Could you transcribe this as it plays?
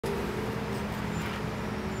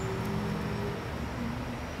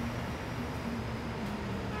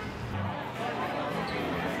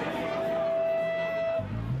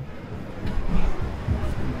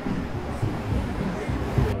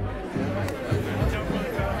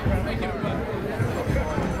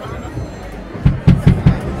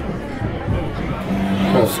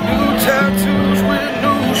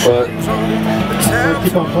But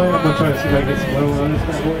keep on playing. I'm gonna try to see if I can get some low on this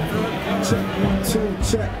bad boy.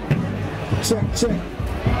 Check.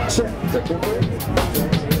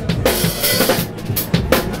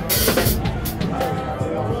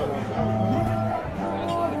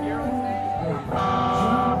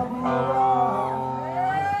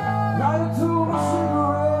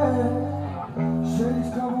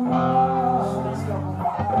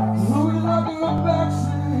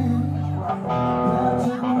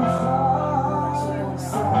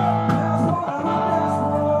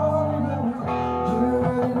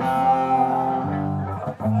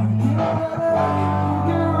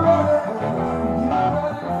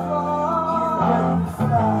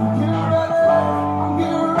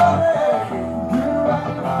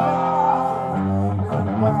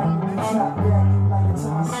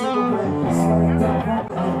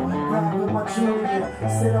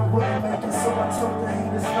 Said I wouldn't make it, so I told the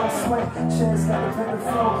haters no sweat. Chance got a better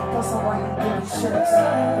flow, plus I'm writing dirty checks.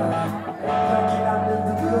 Thinking I live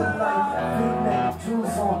the good life. V-neck,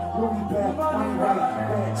 jewels on, Louis bag, money right.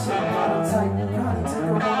 Bad chick, bottom tight. Probably take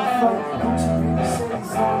her on a flight. Gucci beanie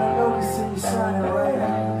shades on, I know you see me shining right.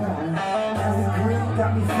 Cali green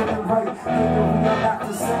got me feeling right. Nigga, we are not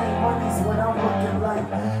the same. Money's what I'm looking like.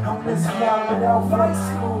 I'm this fly without flight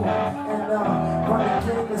school. And running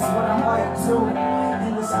game is what I might do.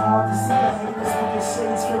 It's hard to see the haters with your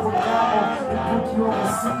shades for Calavano. They book you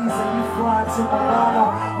overseas and you fly to Milano.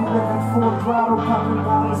 You living full throttle, popping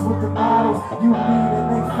bottles with the models. You lead and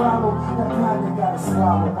they follow. That pride they gotta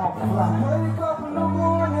swallow. I'll fly. Wake up in the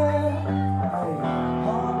morning. Hey,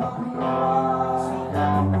 all up in your eyes.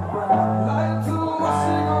 Light to a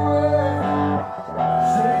cigarette.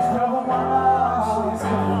 Shades cover my eyes. Shades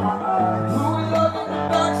cover my eyes. Louis luck in the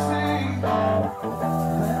backseat.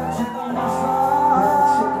 Magic on my side.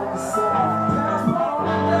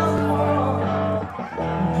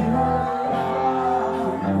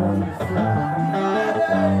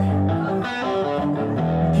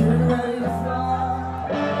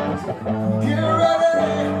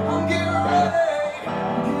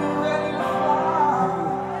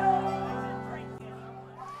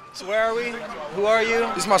 So where are we? Who are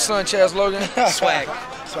you? this is my son, Chaz Logan. Swag.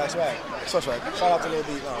 Swag. Shout out to Lil B.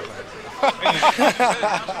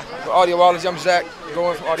 For Audio-ology, I'm Zach,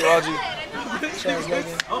 going from Audio-ology. Chaz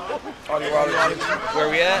Logan. Audio-ology. Where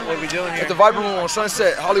are we at? What are we doing here? At the Viper Room on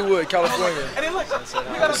Sunset, Hollywood, California. Sunset.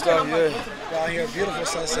 Good stuff, yeah. Out here, beautiful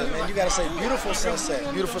sunset, man. You gotta say beautiful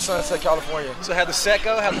sunset. Beautiful Sunset, California. So how'd the set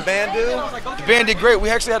go? How'd the band do? The band did great. We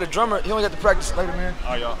actually had a drummer. He only got to practice later, man.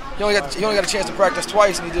 Oh, yeah. He only got a chance to practice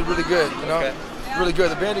twice, and he did really good. You know, Okay. really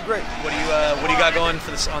good. The band did great. What do you got going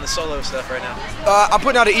for on the solo stuff right now? I'm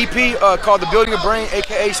putting out an EP called "The Building of Brain,"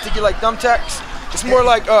 aka "Sticky Like Thumbtacks." It's more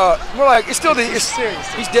like it's still it's serious.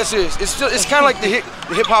 He's dead serious. It's kind of like the hip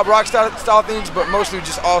hop rock style things, but mostly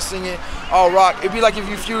just all singing, all rock. It'd be like if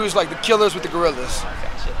you fuse like the Killers with the Gorillas.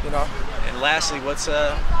 Gotcha. You know. And lastly, what's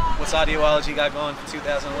Audio-ology got going for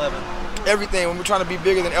 2011? Everything. When we're trying to be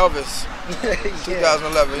bigger than Elvis.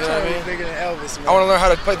 2011. You know what I mean? Bigger than Elvis, man. I want to learn how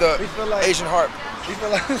to play the like, Asian harp. We feel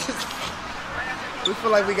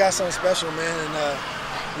like we got something special, man, and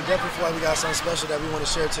we definitely feel like we got something special that we want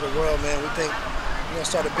to share to the world, man. We think we're gonna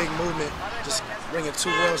start a big movement, just bringing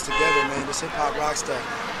two worlds together, man. This hip hop rock stuff.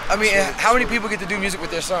 I mean, how many people get to do music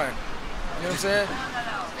with their son? You know what I'm saying?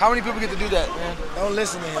 How many people get to do that, man? Don't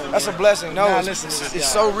listen to him. That's man. a blessing. No, it's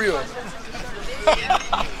so real.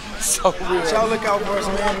 So real. Y'all look out for us,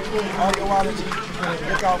 man. Audio-ology.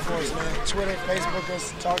 Look out for us, man. Twitter, Facebook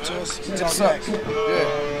us, talk to us. Talk next. Yeah.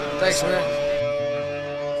 Thanks, man.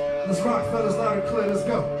 Let's rock, fellas, loud and clear. Let's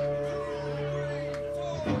go.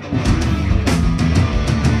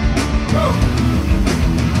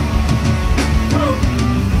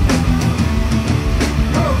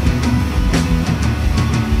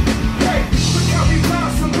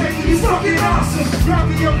 Drop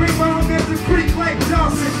me a ring while I'm at the creek like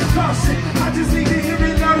Thompson. Caution, I just need to hear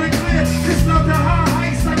it loud and clear. It's not the high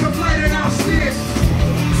heights like a flight and I'll steer.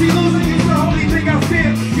 See, losing is the only thing I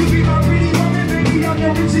fear. You be my pretty woman, baby, I'm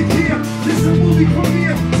your Richard Gere. This is a movie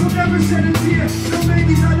premiere, so never shed a tear. No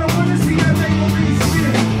babies, I don't wanna see that make already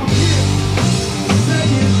swear. I'm here. Say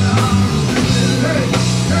it loud. Hey,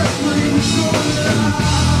 that's what it was going on.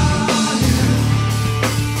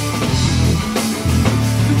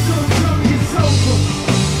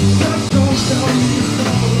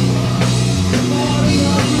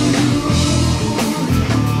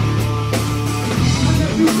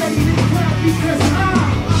 Because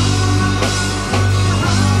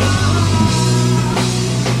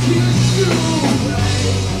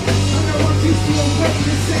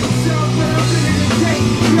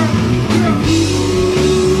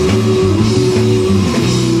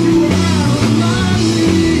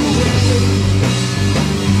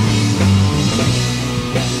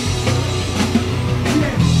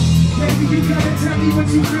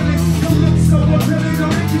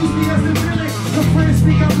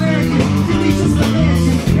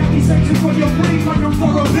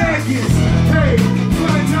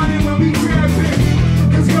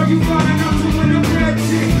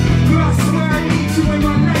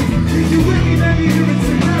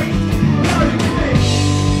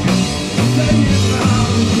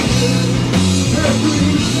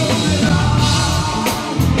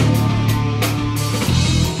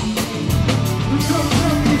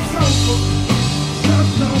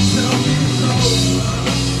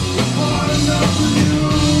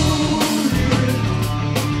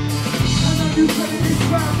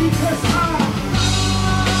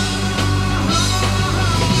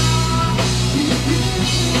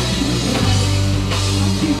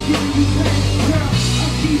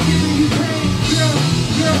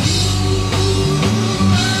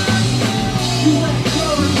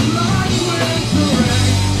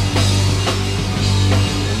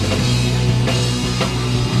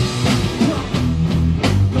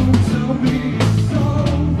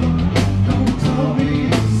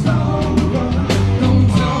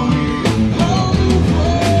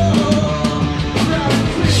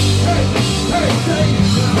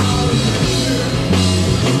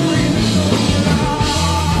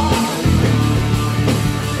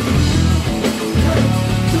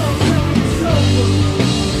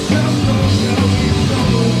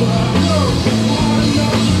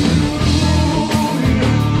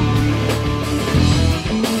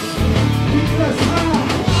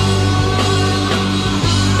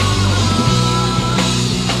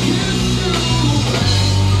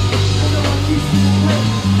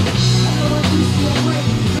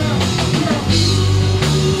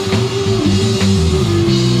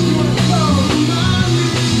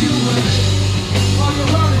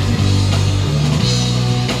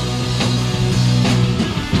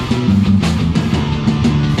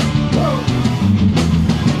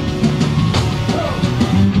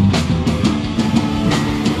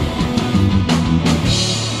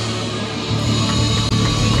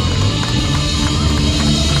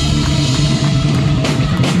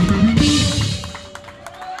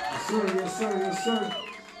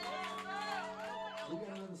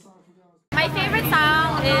My favorite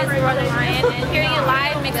song is Brother Lion, and hearing it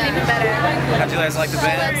live makes it even better. How'd you guys like the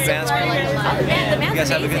band? You guys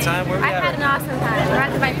have a good time? Where were we at? I had an awesome time. We're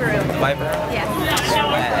at the Viper Room. The Viper Room? Yes.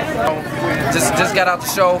 Just got out the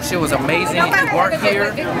show. She was amazing. If you weren't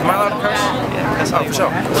here, am I allowed to curse? Yeah, that's Oh, for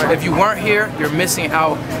sure. If you weren't here, you're missing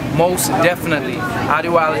out. Most definitely.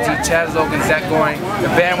 Audio-ology, Chaz Logan, Zach Goring. The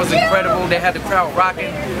band was incredible. They had the crowd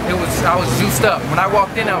rocking. I was juiced up. When I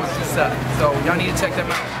walked in, I was juiced up. So y'all need to check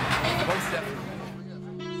them out. Most definitely.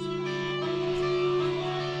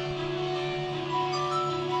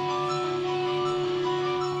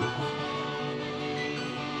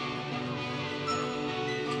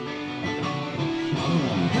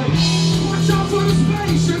 Watch out for the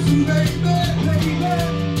spaceships, baby.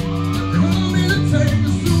 Coming to take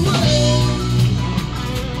us away.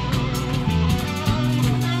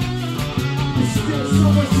 There's still so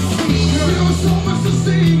much to see, girl. Still so much to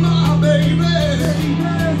see, my baby.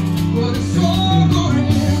 But it's all gonna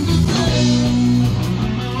end today.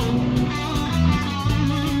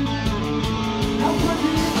 I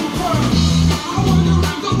wonder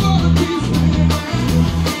if the world keeps spinning.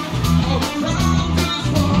 Around this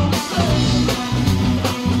world.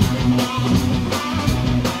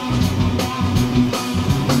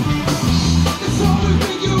 It's always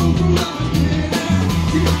been you from the beginning,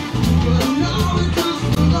 but now it just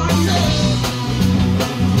feels like that.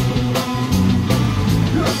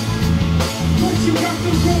 But you got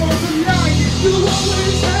the roar of the lion. You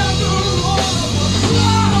always have the roar of a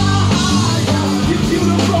lion. You're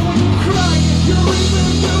beautiful when you're crying. You're even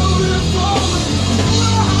beautiful when you're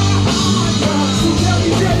crying. So tell me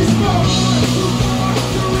that it's more. So far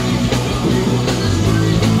to reach the people in the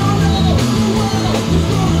street. I know the world is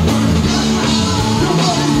gonna burn down.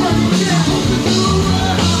 Nobody's running down to do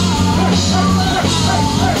right.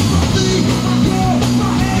 Hey, my feet, my girl,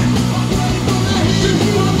 my hands, my body gonna hit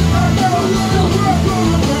you. I know the world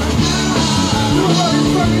gonna burn down. Nobody's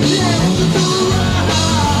running down to do right.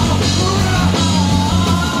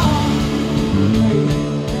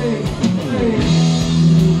 Hey,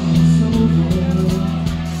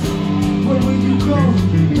 where you go,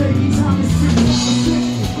 baby, time is ticking.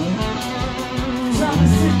 Time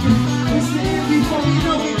is ticking. It's the end before you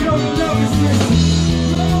know it, girl, the love is missing.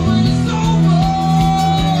 Love when it's over.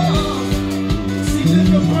 See,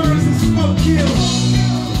 liquor burns and smoke kills.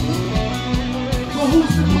 But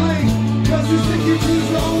who's to blame? 'Cause this nickotine's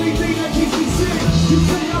the only thing that keeps me sick. You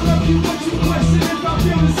say I love you, but you question if I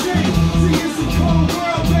feel the same. See, it's a cold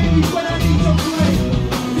world, baby, but I need your flame.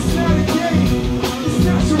 It's not a game, it's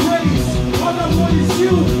not your race. All I want is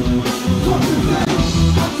you. Fuck the thing.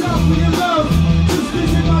 I die for your love. Just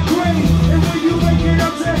visit my grave. And when you make it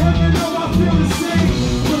up to heaven, oh, I feel the same.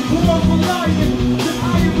 The core of a lion, the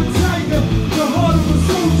eye of a tiger, the heart of a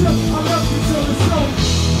soldier. I love you till it's over.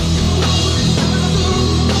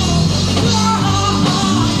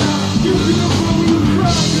 You beautiful when you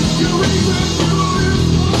cry. You're